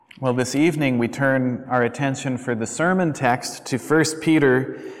Well, this evening we turn our attention for the sermon text to 1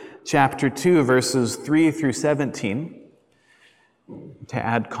 Peter chapter 2, verses 3 through 17. To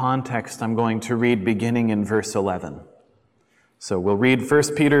add context, I'm going to read beginning in verse 11. So we'll read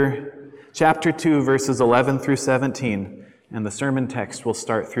 1 Peter chapter 2, verses 11 through 17, and the sermon text will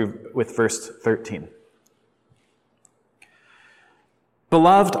start with verse 13.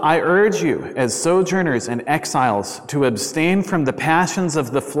 Beloved, I urge you, as sojourners and exiles, to abstain from the passions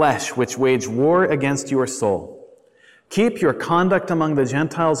of the flesh which wage war against your soul. Keep your conduct among the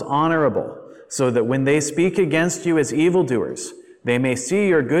Gentiles honorable, so that when they speak against you as evildoers, they may see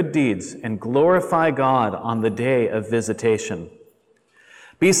your good deeds and glorify God on the day of visitation.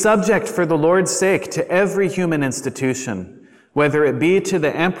 Be subject for the Lord's sake to every human institution, whether it be to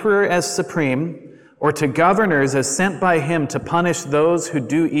the emperor as supreme, or to governors as sent by him to punish those who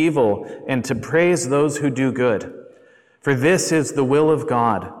do evil and to praise those who do good. For this is the will of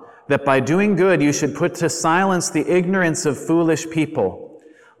God, that by doing good you should put to silence the ignorance of foolish people.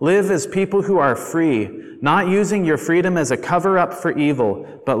 Live as people who are free, not using your freedom as a cover-up for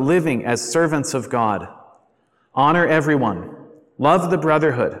evil, but living as servants of God. Honor everyone. Love the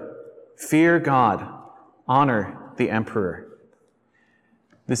brotherhood. Fear God. Honor the emperor.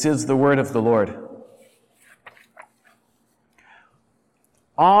 This is the word of the Lord.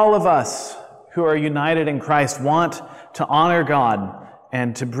 All of us who are united in Christ want to honor God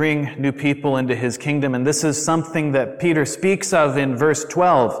and to bring new people into his kingdom. And this is something that Peter speaks of in verse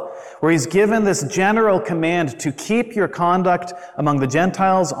 12, where he's given this general command to keep your conduct among the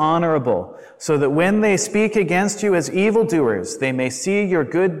Gentiles honorable, so that when they speak against you as evildoers, they may see your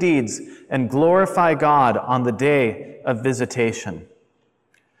good deeds and glorify God on the day of visitation.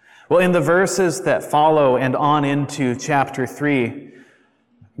 Well, in the verses that follow and on into chapter 3,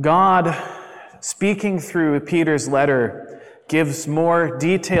 God, speaking through Peter's letter, gives more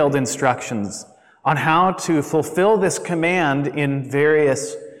detailed instructions on how to fulfill this command in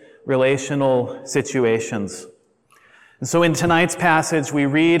various relational situations. And so in tonight's passage, we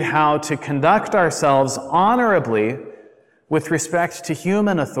read how to conduct ourselves honorably with respect to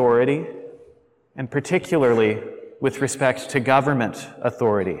human authority, and particularly with respect to government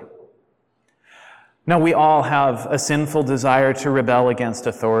authority. Now, we all have a sinful desire to rebel against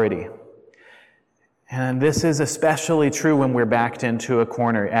authority. And this is especially true when we're backed into a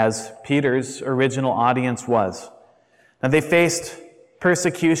corner, as Peter's original audience was. Now, they faced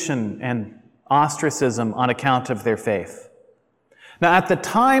persecution and ostracism on account of their faith. Now, at the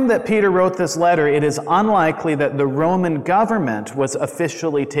time that Peter wrote this letter, it is unlikely that the Roman government was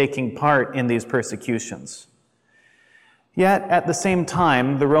officially taking part in these persecutions. Yet, at the same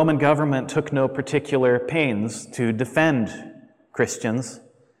time, the Roman government took no particular pains to defend Christians.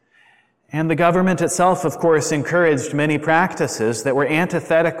 And the government itself, of course, encouraged many practices that were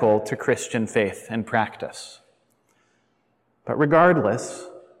antithetical to Christian faith and practice. But regardless,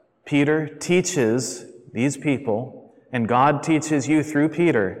 Peter teaches these people, and God teaches you through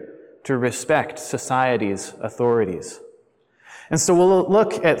Peter, to respect society's authorities. And so we'll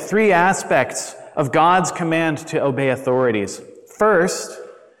look at three aspects of God's command to obey authorities. First,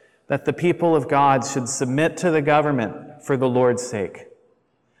 that the people of God should submit to the government for the Lord's sake.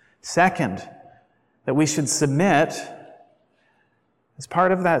 Second, that we should submit as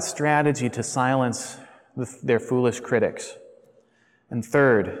part of that strategy to silence their foolish critics. And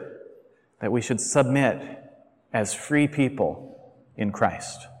third, that we should submit as free people in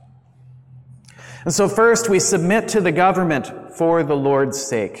Christ. And so first, we submit to the government for the Lord's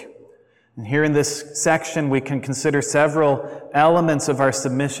sake. And here in this section, we can consider several elements of our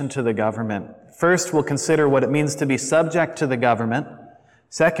submission to the government. First, we'll consider what it means to be subject to the government.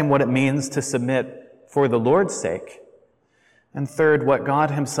 Second, what it means to submit for the Lord's sake. And third, what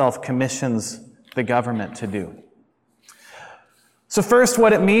God himself commissions the government to do. So first,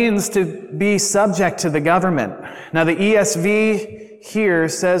 what it means to be subject to the government. Now, the ESV here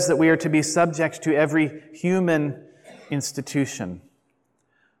says that we are to be subject to every human institution.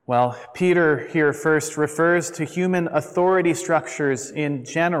 Well, Peter here first refers to human authority structures in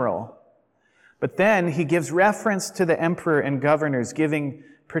general, but then he gives reference to the emperor and governors, giving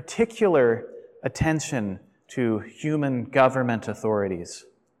particular attention to human government authorities.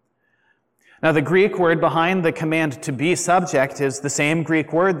 Now, the Greek word behind the command to be subject is the same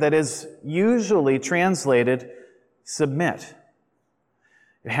Greek word that is usually translated submit.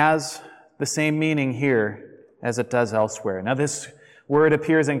 It has the same meaning here as it does elsewhere. Now, this word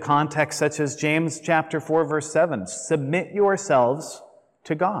appears in contexts such as James chapter 4, verse 7. Submit yourselves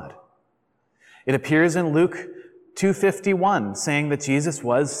to God. It appears in Luke 2:51, saying that Jesus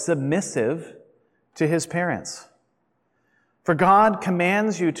was submissive to his parents. For God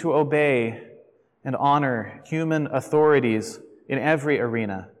commands you to obey and honor human authorities in every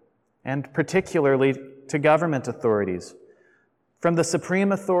arena, and particularly to government authorities, from the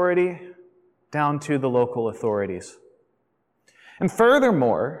supreme authority down to the local authorities. And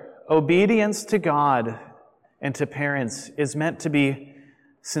furthermore, obedience to God and to parents is meant to be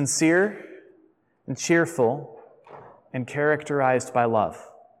sincere and cheerful and characterized by love.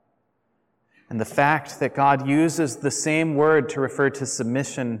 And the fact that God uses the same word to refer to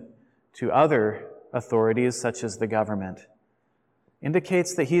submission to other authorities, such as the government,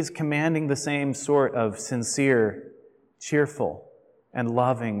 indicates that He's commanding the same sort of sincere, cheerful, and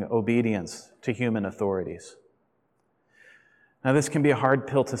loving obedience to human authorities. Now, this can be a hard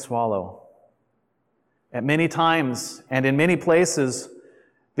pill to swallow. At many times and in many places,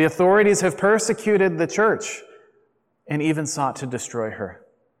 the authorities have persecuted the church and even sought to destroy her.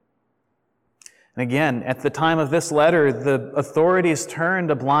 And again, at the time of this letter, the authorities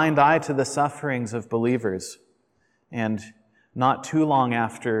turned a blind eye to the sufferings of believers. And not too long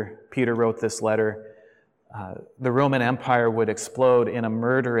after Peter wrote this letter, the Roman Empire would explode in a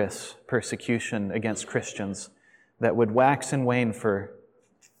murderous persecution against Christians that would wax and wane for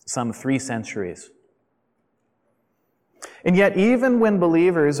some 3 centuries. And yet, even when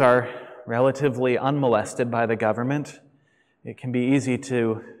believers are relatively unmolested by the government, it can be easy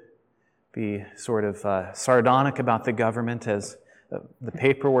to be sort of sardonic about the government as the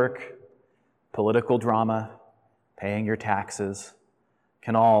paperwork, political drama, paying your taxes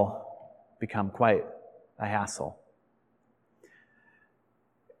can all become quite a hassle.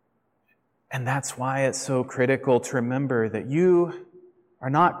 And that's why it's so critical to remember that you are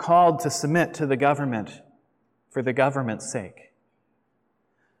not called to submit to the government for the government's sake.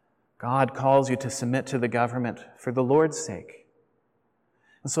 God calls you to submit to the government for the Lord's sake.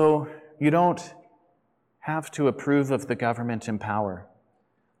 And so you don't have to approve of the government in power.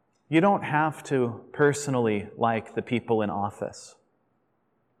 You don't have to personally like the people in office.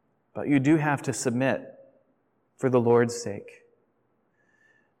 But you do have to submit for the Lord's sake.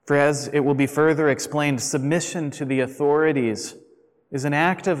 For as it will be further explained, submission to the authorities is an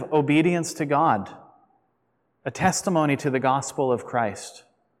act of obedience to God, a testimony to the gospel of Christ,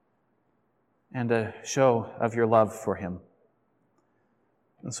 and a show of your love for Him.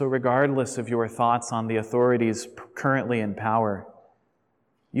 And so regardless of your thoughts on the authorities currently in power,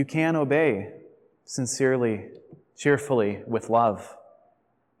 you can obey sincerely, cheerfully, with love,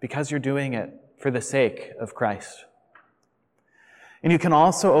 because you're doing it for the sake of Christ. And you can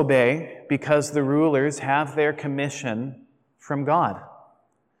also obey because the rulers have their commission from God.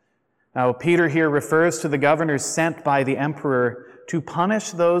 Now, Peter here refers to the governors sent by the emperor to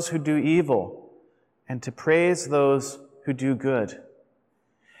punish those who do evil and to praise those who do good.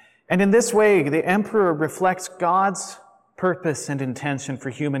 And in this way, the emperor reflects God's purpose and intention for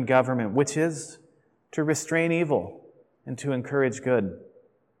human government, which is to restrain evil and to encourage good.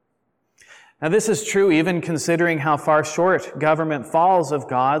 Now, this is true even considering how far short government falls of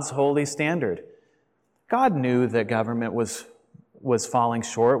God's holy standard. God knew that government was falling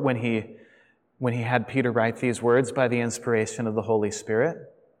short when he had Peter write these words by the inspiration of the Holy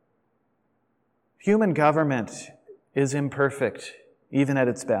Spirit. Human government is imperfect, even at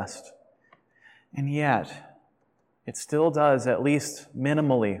its best. And yet, it still does at least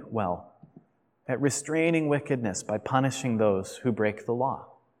minimally well at restraining wickedness by punishing those who break the law.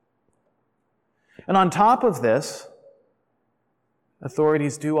 And on top of this,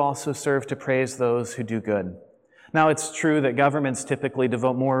 authorities do also serve to praise those who do good. Now, it's true that governments typically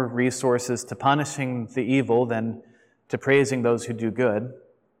devote more resources to punishing the evil than to praising those who do good.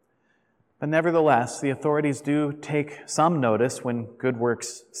 But nevertheless, the authorities do take some notice when good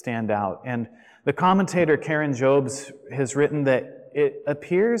works stand out. And the commentator Karen Jobes has written that it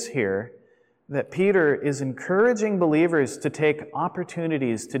appears here that Peter is encouraging believers to take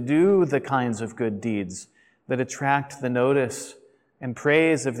opportunities to do the kinds of good deeds that attract the notice and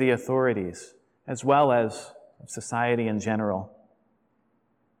praise of the authorities, as well as of society in general.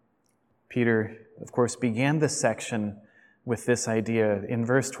 Peter, of course, began this section with this idea in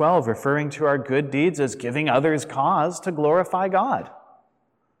verse 12, referring to our good deeds as giving others cause to glorify God.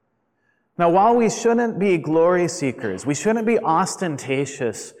 Now, while we shouldn't be glory seekers, we shouldn't be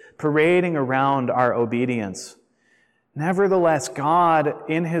ostentatious, parading around our obedience, nevertheless, God,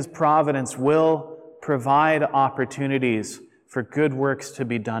 in His providence, will provide opportunities for good works to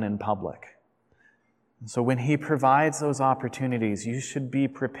be done in public. And so when He provides those opportunities, you should be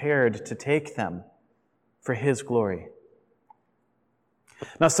prepared to take them for His glory.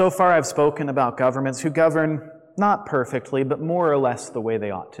 Now, so far I've spoken about governments who govern not perfectly, but more or less the way they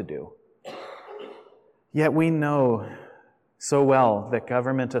ought to do. Yet we know so well that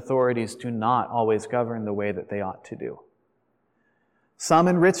government authorities do not always govern the way that they ought to do. Some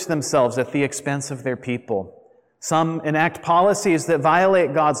enrich themselves at the expense of their people. Some enact policies that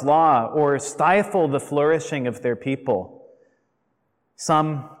violate God's law or stifle the flourishing of their people.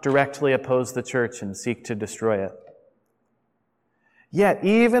 Some directly oppose the church and seek to destroy it. Yet,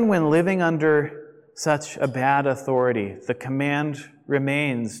 even when living under such a bad authority, the command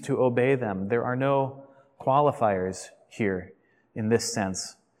remains to obey them. There are no qualifiers here in this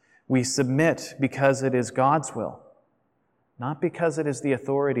sense. We submit because it is God's will, not because it is the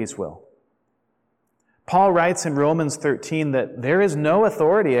authorities' will. Paul writes in Romans 13 that there is no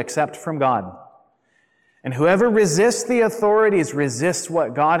authority except from God. And whoever resists the authorities resists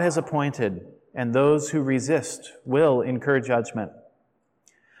what God has appointed, and those who resist will incur judgment.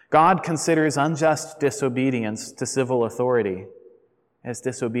 God considers unjust disobedience to civil authority as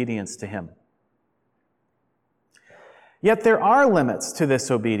disobedience to Him. Yet there are limits to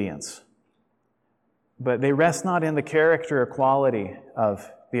this obedience, but they rest not in the character or quality of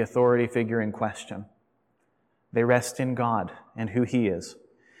the authority figure in question. They rest in God and who He is.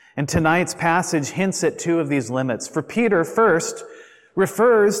 And tonight's passage hints at two of these limits. For Peter, first,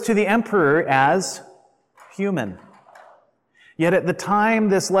 refers to the emperor as human. Yet at the time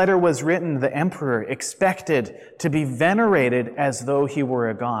this letter was written, the emperor expected to be venerated as though he were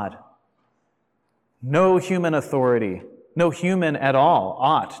a god. No human authority, no human at all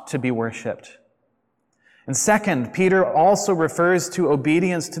ought to be worshipped. And second, Peter also refers to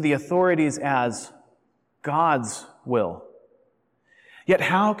obedience to the authorities as God's will. Yet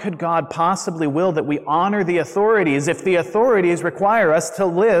how could God possibly will that we honor the authorities if the authorities require us to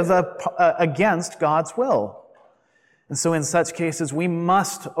live against God's will? And so in such cases, we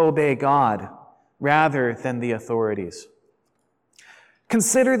must obey God rather than the authorities.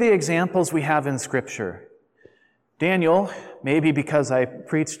 Consider the examples we have in Scripture. Daniel, maybe because I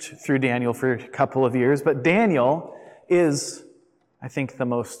preached through Daniel for a couple of years, but Daniel is, I think, the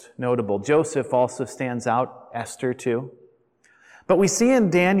most notable. Joseph also stands out, Esther too. But we see in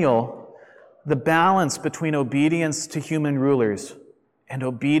Daniel the balance between obedience to human rulers and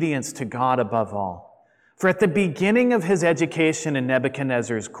obedience to God above all. For at the beginning of his education in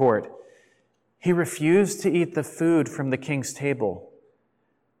Nebuchadnezzar's court, he refused to eat the food from the king's table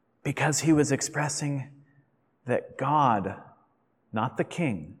because he was expressing that God, not the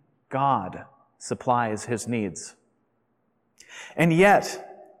king, God supplies his needs. And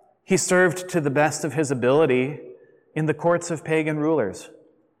yet, he served to the best of his ability in the courts of pagan rulers.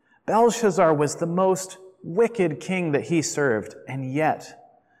 Belshazzar was the most wicked king that he served, and yet,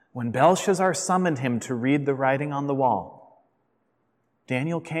 when Belshazzar summoned him to read the writing on the wall,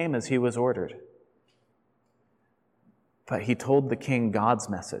 Daniel came as he was ordered. But he told the king God's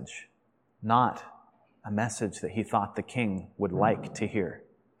message, not a message that he thought the king would like to hear.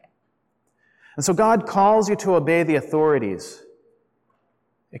 And so God calls you to obey the authorities,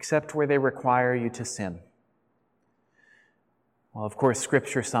 except where they require you to sin. Well, of course,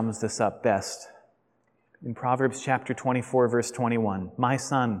 Scripture sums this up best. In Proverbs chapter 24, verse 21, "My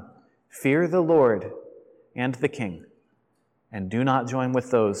son, fear the Lord and the king, and do not join with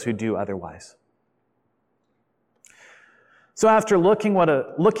those who do otherwise." So after looking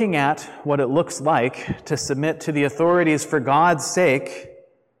at what it looks like to submit to the authorities for God's sake,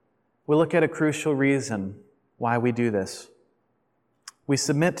 we look at a crucial reason why we do this. We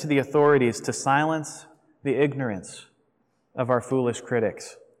submit to the authorities to silence the ignorance of our foolish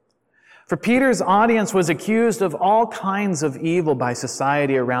critics. For Peter's audience was accused of all kinds of evil by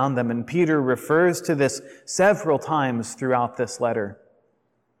society around them, and Peter refers to this several times throughout this letter.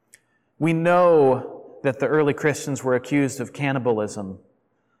 We know that the early Christians were accused of cannibalism,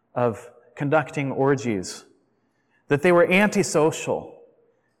 of conducting orgies, that they were antisocial,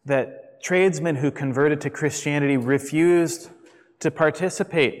 that tradesmen who converted to Christianity refused to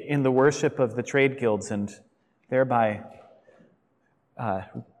participate in the worship of the trade guilds and thereby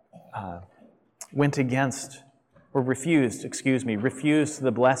refused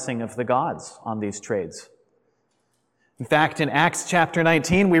the blessing of the gods on these trades. In fact, in Acts chapter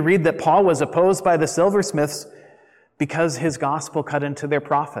 19, we read that Paul was opposed by the silversmiths because his gospel cut into their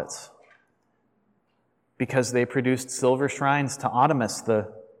profits, because they produced silver shrines to Artemis,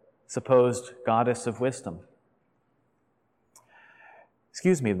 the supposed goddess of wisdom.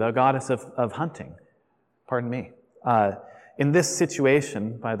 The goddess of hunting. Pardon me. In this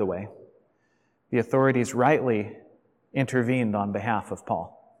situation, by the way, the authorities rightly intervened on behalf of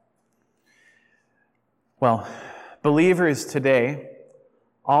Paul. Well, believers today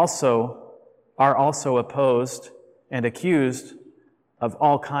are also opposed and accused of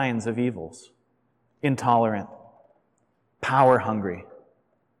all kinds of evils. Intolerant, power-hungry,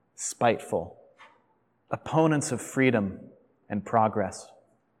 spiteful, opponents of freedom and progress.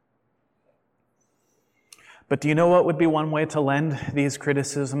 But do you know what would be one way to lend these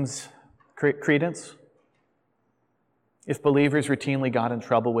criticisms credence? If believers routinely got in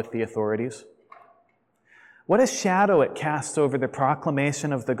trouble with the authorities? What a shadow it casts over the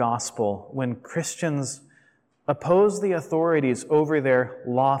proclamation of the gospel when Christians oppose the authorities over their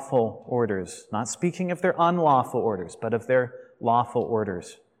lawful orders. Not speaking of their unlawful orders, but of their lawful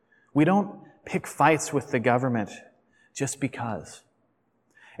orders. We don't pick fights with the government just because.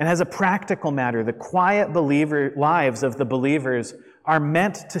 And as a practical matter, the quiet lives of the believers are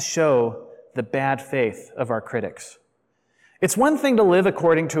meant to show the bad faith of our critics. It's one thing to live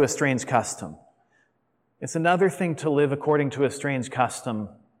according to a strange custom. It's another thing to live according to a strange custom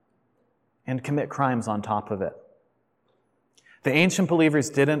and commit crimes on top of it. The ancient believers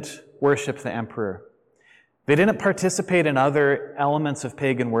didn't worship the emperor. They didn't participate in other elements of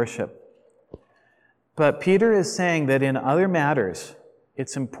pagan worship. But Peter is saying that in other matters,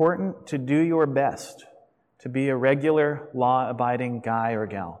 it's important to do your best to be a regular, law-abiding guy or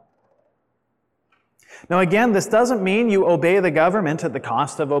gal. Now again, this doesn't mean you obey the government at the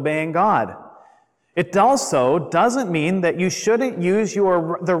cost of obeying God. It also doesn't mean that you shouldn't use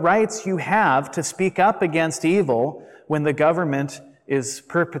the rights you have to speak up against evil when the government is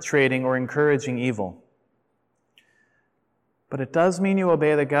perpetrating or encouraging evil. But it does mean you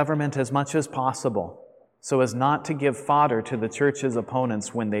obey the government as much as possible, so as not to give fodder to the church's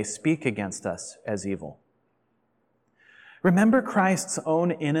opponents when they speak against us as evil. Remember Christ's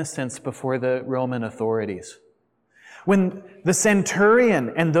own innocence before the Roman authorities. When the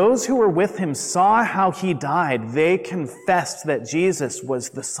centurion and those who were with him saw how he died, they confessed that Jesus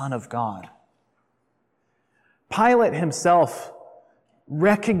was the Son of God. Pilate himself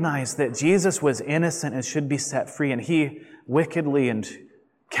recognized that Jesus was innocent and should be set free, and he wickedly and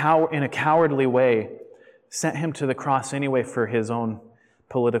in a cowardly way sent him to the cross anyway for his own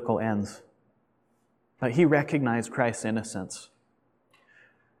political ends. But he recognized Christ's innocence.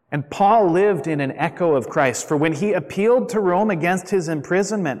 And Paul lived in an echo of Christ, for when he appealed to Rome against his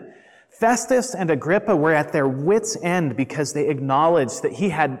imprisonment, Festus and Agrippa were at their wits' end because they acknowledged that he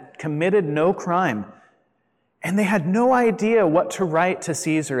had committed no crime, and they had no idea what to write to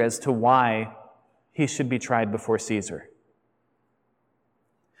Caesar as to why he should be tried before Caesar.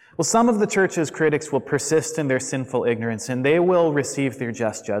 Well, some of the church's critics will persist in their sinful ignorance, and they will receive their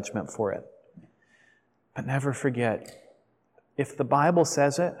just judgment for it. But never forget, if the Bible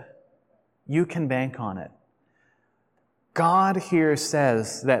says it, you can bank on it. God here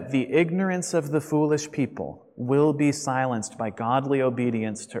says that the ignorance of the foolish people will be silenced by godly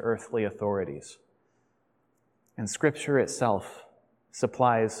obedience to earthly authorities. And Scripture itself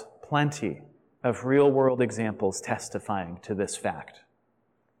supplies plenty of real-world examples testifying to this fact.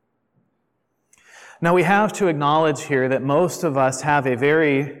 Now, we have to acknowledge here that most of us have a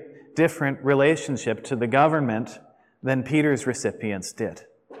very different relationship to the government than Peter's recipients did.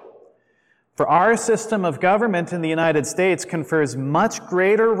 For our system of government in the United States confers much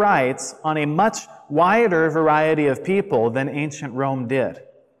greater rights on a much wider variety of people than ancient Rome did.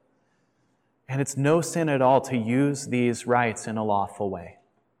 And it's no sin at all to use these rights in a lawful way.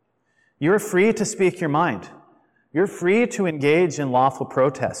 You're free to speak your mind. You're free to engage in lawful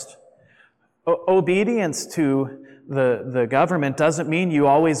protest. Obedience to the government doesn't mean you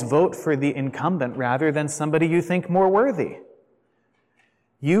always vote for the incumbent rather than somebody you think more worthy.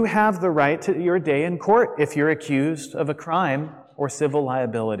 You have the right to your day in court if you're accused of a crime or civil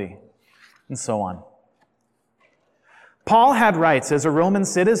liability, and so on. Paul had rights as a Roman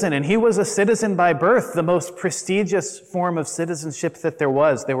citizen, and he was a citizen by birth, the most prestigious form of citizenship that there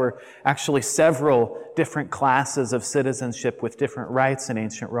was. There were actually several different classes of citizenship with different rights in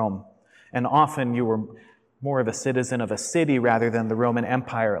ancient Rome. And often you were more of a citizen of a city rather than the Roman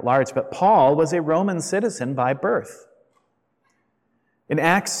Empire at large. But Paul was a Roman citizen by birth. In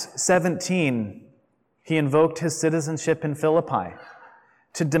Acts 17, he invoked his citizenship in Philippi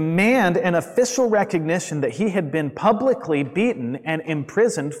to demand an official recognition that he had been publicly beaten and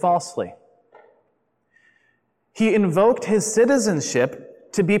imprisoned falsely. He invoked his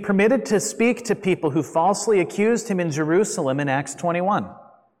citizenship to be permitted to speak to people who falsely accused him in Jerusalem in Acts 21.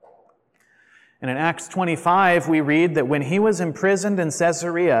 And in Acts 25, we read that when he was imprisoned in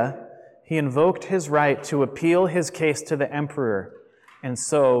Caesarea, he invoked his right to appeal his case to the emperor and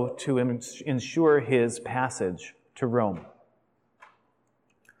so to ensure his passage to Rome.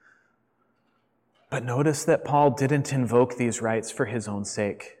 But notice that Paul didn't invoke these rights for his own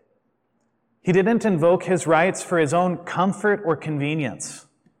sake. He didn't invoke his rights for his own comfort or convenience.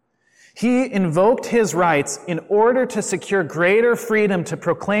 He invoked his rights in order to secure greater freedom to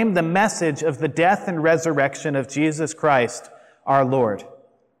proclaim the message of the death and resurrection of Jesus Christ, our Lord.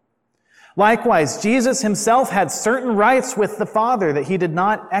 Likewise, Jesus himself had certain rights with the Father that he did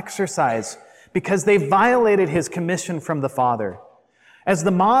not exercise because they violated his commission from the Father. As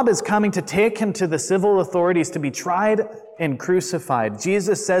the mob is coming to take him to the civil authorities to be tried and crucified,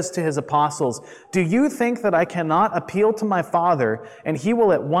 Jesus says to his apostles, "Do you think that I cannot appeal to my Father, and he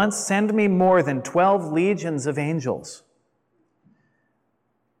will at once send me more than 12 legions of angels?"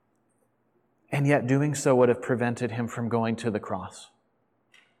 And yet doing so would have prevented him from going to the cross.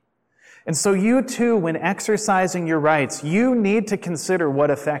 And so you too, when exercising your rights, you need to consider what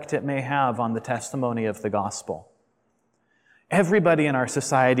effect it may have on the testimony of the gospel. Everybody in our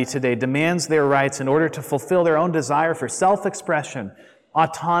society today demands their rights in order to fulfill their own desire for self-expression,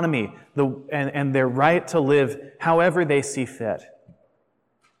 autonomy, and their right to live however they see fit.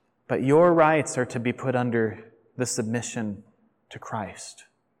 But your rights are to be put under the submission to Christ.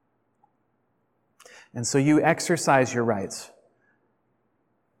 And so you exercise your rights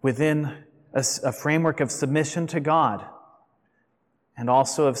within a framework of submission to God and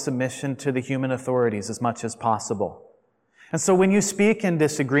also of submission to the human authorities as much as possible. And so when you speak in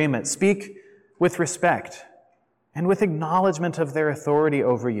disagreement, speak with respect and with acknowledgement of their authority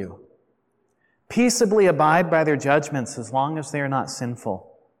over you. Peaceably abide by their judgments as long as they are not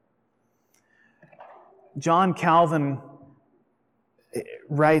sinful. John Calvin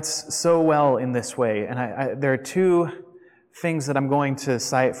writes so well in this way, and there are two things that I'm going to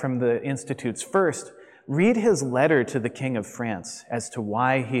cite from the Institutes. First, read his letter to the King of France as to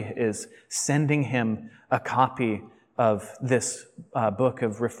why he is sending him a copy of this book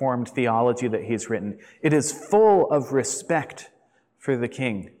of Reformed theology that he's written. It is full of respect for the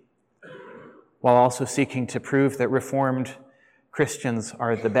king, while also seeking to prove that Reformed Christians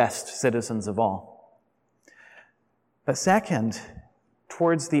are the best citizens of all. But second,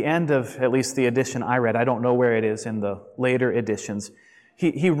 towards the end of at least the edition I read, I don't know where it is in the later editions,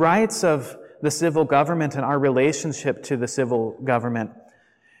 he writes of the civil government and our relationship to the civil government.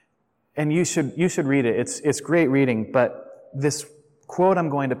 And you should read it. It's great reading, but this quote I'm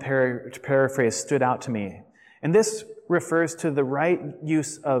going to paraphrase stood out to me. And this refers to the right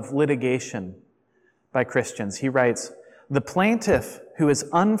use of litigation by Christians. He writes, "The plaintiff who is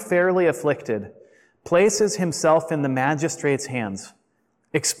unfairly afflicted places himself in the magistrate's hands,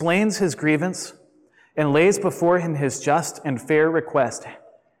 explains his grievance, and lays before him his just and fair request,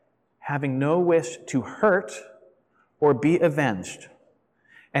 having no wish to hurt or be avenged,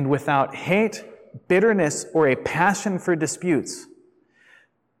 and without hate, bitterness, or a passion for disputes,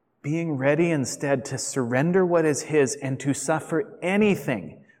 being ready instead to surrender what is his and to suffer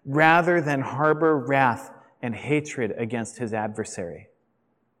anything rather than harbor wrath and hatred against his adversary.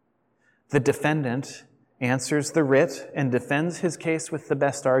 The defendant answers the writ and defends his case with the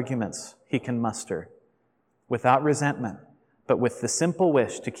best arguments he can muster, without resentment, but with the simple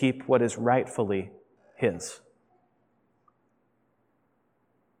wish to keep what is rightfully his."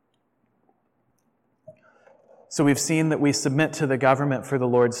 So we've seen that we submit to the government for the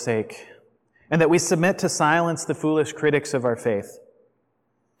Lord's sake, and that we submit to silence the foolish critics of our faith.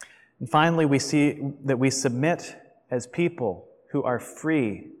 And finally, we see that we submit as people who are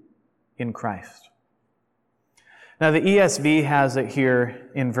free in Christ. Now, the ESV has it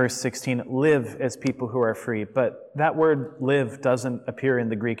here in verse 16, live as people who are free, but that word live doesn't appear in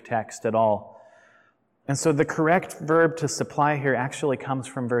the Greek text at all. And so the correct verb to supply here actually comes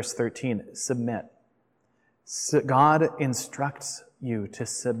from verse 13, submit. So God instructs you to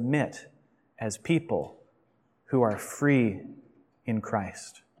submit as people who are free in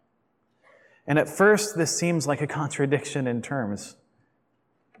Christ. And at first, this seems like a contradiction in terms.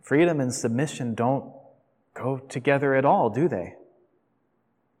 Freedom and submission don't go together at all, do they?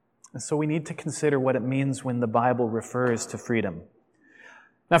 And so we need to consider what it means when the Bible refers to freedom.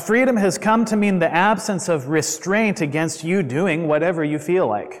 Now, freedom has come to mean the absence of restraint against you doing whatever you feel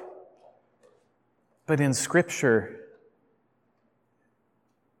like. But in Scripture,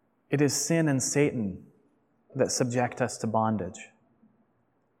 it is sin and Satan that subject us to bondage.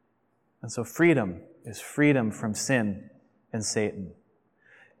 And so freedom is freedom from sin and Satan.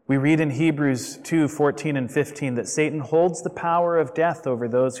 We read in Hebrews 2:14 and 15 that Satan holds the power of death over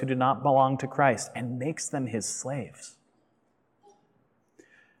those who do not belong to Christ and makes them his slaves.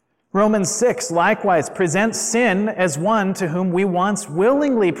 Romans 6 likewise presents sin as one to whom we once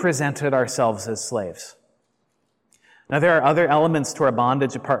willingly presented ourselves as slaves. Now, there are other elements to our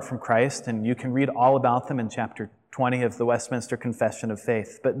bondage apart from Christ, and you can read all about them in chapter 20 of the Westminster Confession of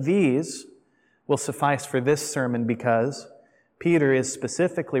Faith. But these will suffice for this sermon because Peter is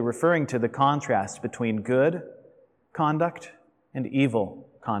specifically referring to the contrast between good conduct and evil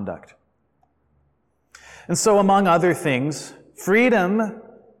conduct. And so, among other things, freedom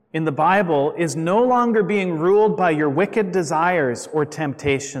in the Bible is no longer being ruled by your wicked desires or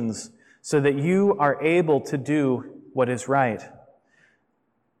temptations so that you are able to do what is right.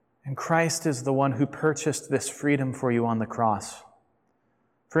 And Christ is the one who purchased this freedom for you on the cross.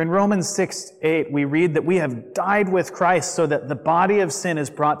 For in Romans 6:8, we read that we have died with Christ so that the body of sin is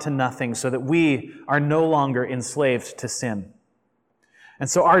brought to nothing, so that we are no longer enslaved to sin. And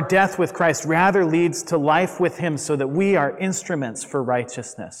so our death with Christ rather leads to life with Him so that we are instruments for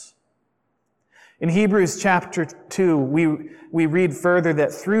righteousness. In Hebrews chapter 2, we read further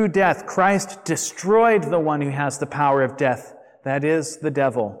that through death, Christ destroyed the one who has the power of death, that is, the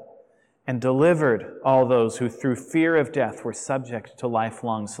devil, and delivered all those who through fear of death were subject to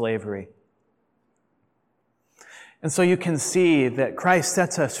lifelong slavery. And so you can see that Christ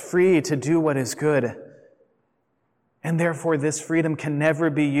sets us free to do what is good. And therefore this freedom can never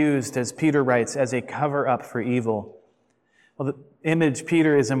be used, as Peter writes, as a cover-up for evil. Well, the image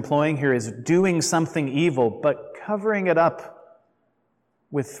Peter is employing here is doing something evil, but covering it up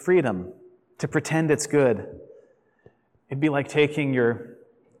with freedom to pretend it's good. It'd be like taking your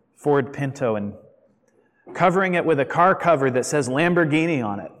Ford Pinto and covering it with a car cover that says Lamborghini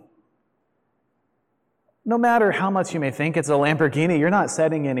on it. No matter how much you may think it's a Lamborghini, you're not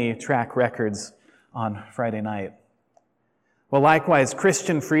setting any track records on Friday night. Well, likewise,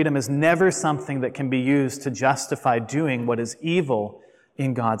 Christian freedom is never something that can be used to justify doing what is evil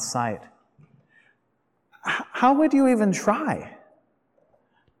in God's sight. How would you even try?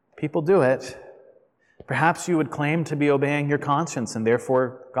 People do it. Perhaps you would claim to be obeying your conscience and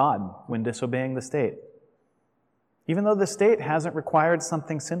therefore God when disobeying the state, even though the state hasn't required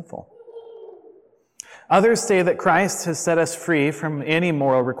something sinful. Others say that Christ has set us free from any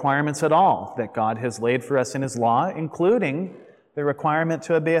moral requirements at all that God has laid for us in His law, including the requirement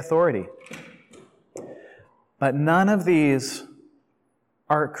to obey authority. But none of these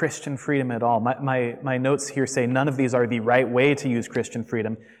are Christian freedom at all. My notes here say none of these are the right way to use Christian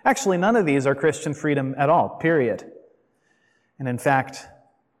freedom. Actually, none of these are Christian freedom at all, period. And in fact,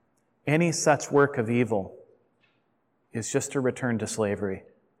 any such work of evil is just a return to slavery.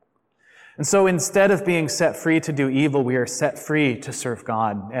 And so instead of being set free to do evil, we are set free to serve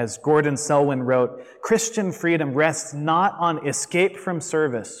God. As Gordon Selwyn wrote, Christian freedom rests not on escape from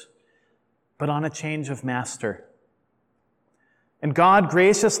service, but on a change of master. And God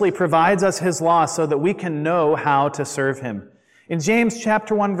graciously provides us His law so that we can know how to serve Him. In James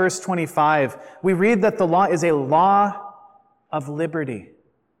chapter 1, verse 25, we read that the law is a law of liberty.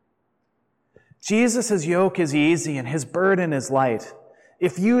 Jesus' yoke is easy and His burden is light.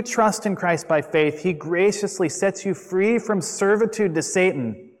 If you trust in Christ by faith, He graciously sets you free from servitude to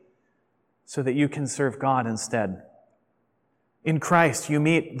Satan so that you can serve God instead. In Christ, you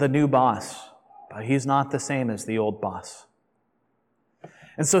meet the new boss, but He's not the same as the old boss.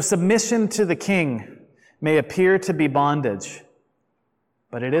 And so submission to the King may appear to be bondage,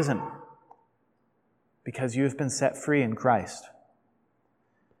 but it isn't, because you've been set free in Christ.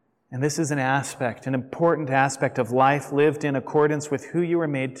 And this is an important aspect of life lived in accordance with who you were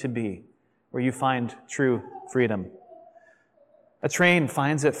made to be, where you find true freedom. A train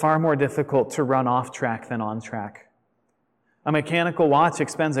finds it far more difficult to run off track than on track. A mechanical watch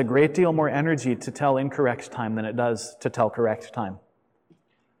expends a great deal more energy to tell incorrect time than it does to tell correct time.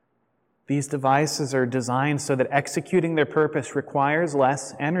 These devices are designed so that executing their purpose requires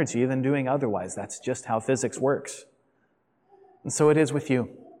less energy than doing otherwise. That's just how physics works. And so it is with you.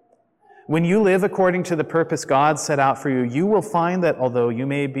 When you live according to the purpose God set out for you, you will find that although you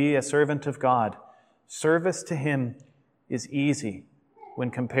may be a servant of God, service to Him is easy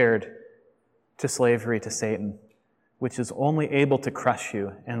when compared to slavery to Satan, which is only able to crush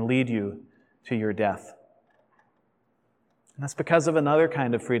you and lead you to your death. And that's because of another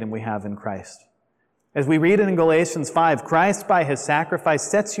kind of freedom we have in Christ. As we read in Galatians 5, Christ by His sacrifice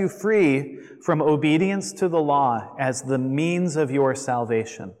sets you free from obedience to the law as the means of your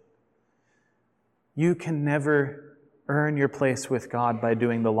salvation. You can never earn your place with God by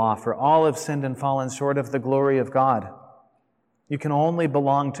doing the law, for all have sinned and fallen short of the glory of God. You can only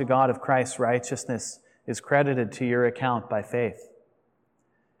belong to God if Christ's righteousness is credited to your account by faith.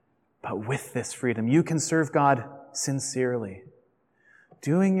 But with this freedom, you can serve God sincerely,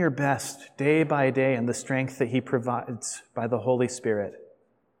 doing your best day by day in the strength that He provides by the Holy Spirit,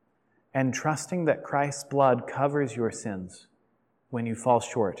 and trusting that Christ's blood covers your sins when you fall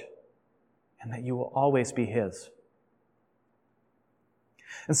short, and that you will always be His.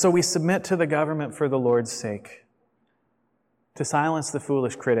 And so we submit to the government for the Lord's sake. to silence the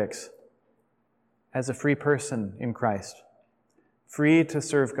foolish critics as a free person in Christ, free to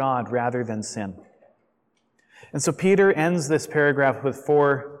serve God rather than sin. And so Peter ends this paragraph with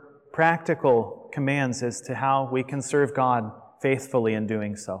 4 practical commands as to how we can serve God faithfully in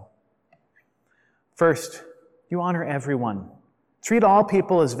doing so. First, you honor everyone. Treat all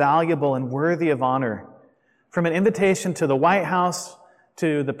people as valuable and worthy of honor. From an invitation to the White House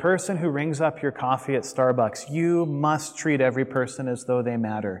to the person who rings up your coffee at Starbucks, you must treat every person as though they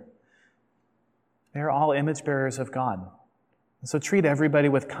matter. They are all image bearers of God. So treat everybody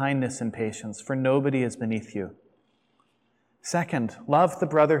with kindness and patience, for nobody is beneath you. Second, love the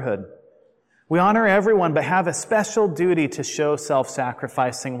brotherhood. We honor everyone, but have a special duty to show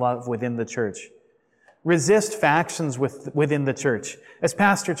self-sacrificing love within the church. Resist factions within the church. As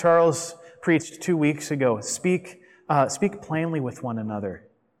Pastor Charles preached 2 weeks ago, speak plainly with one another.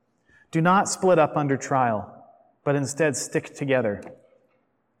 Do not split up under trial, but instead stick together.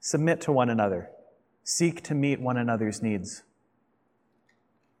 Submit to one another. Seek to meet one another's needs.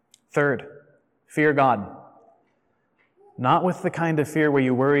 Third, fear God. Not with the kind of fear where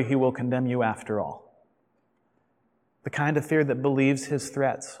you worry He will condemn you after all. The kind of fear that believes His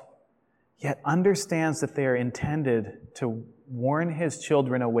threats, yet understands that they are intended to warn His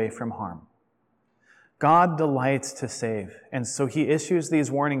children away from harm. God delights to save, and so He issues these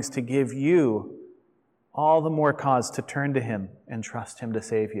warnings to give you all the more cause to turn to Him and trust Him to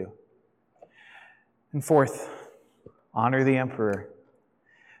save you. And fourth, honor the emperor.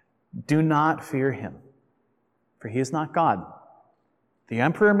 Do not fear him, for he is not God. The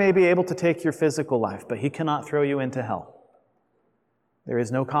emperor may be able to take your physical life, but he cannot throw you into hell. There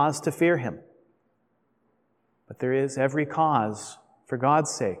is no cause to fear him, but there is every cause, for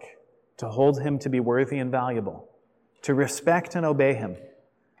God's sake, to hold him to be worthy and valuable, to respect and obey him,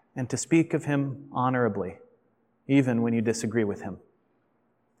 and to speak of him honorably, even when you disagree with him.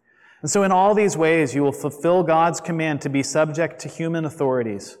 And so in all these ways, you will fulfill God's command to be subject to human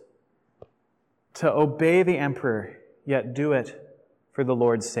authorities, to obey the emperor, yet do it for the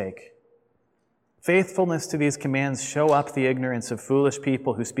Lord's sake. Faithfulness to these commands show up the ignorance of foolish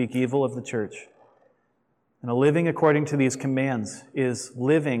people who speak evil of the church. And living according to these commands is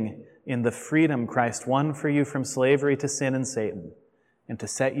living in the freedom Christ won for you from slavery to sin and Satan, and to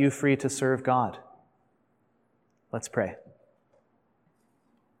set you free to serve God. Let's pray.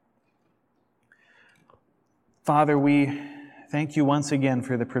 Father, we thank you once again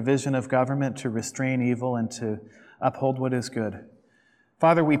for the provision of government to restrain evil and to uphold what is good.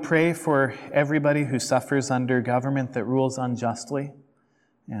 Father, we pray for everybody who suffers under government that rules unjustly.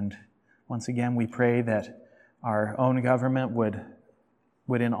 And once again, we pray that our own government would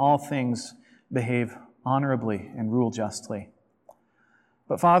in all things behave honorably and rule justly.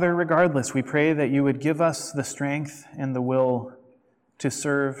 But Father, regardless, we pray that you would give us the strength and the will to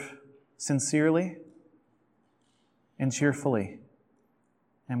serve sincerely and cheerfully,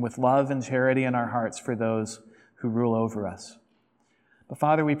 and with love and charity in our hearts for those who rule over us. But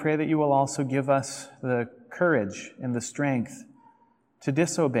Father, we pray that you will also give us the courage and the strength to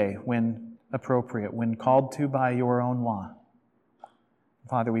disobey when appropriate, when called to by your own law.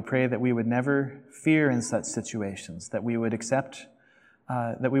 Father, we pray that we would never fear in such situations, that we would accept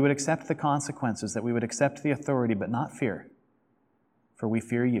the consequences, that we would accept the authority, but not fear, for we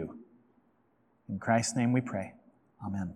fear you. In Christ's name we pray. Amen.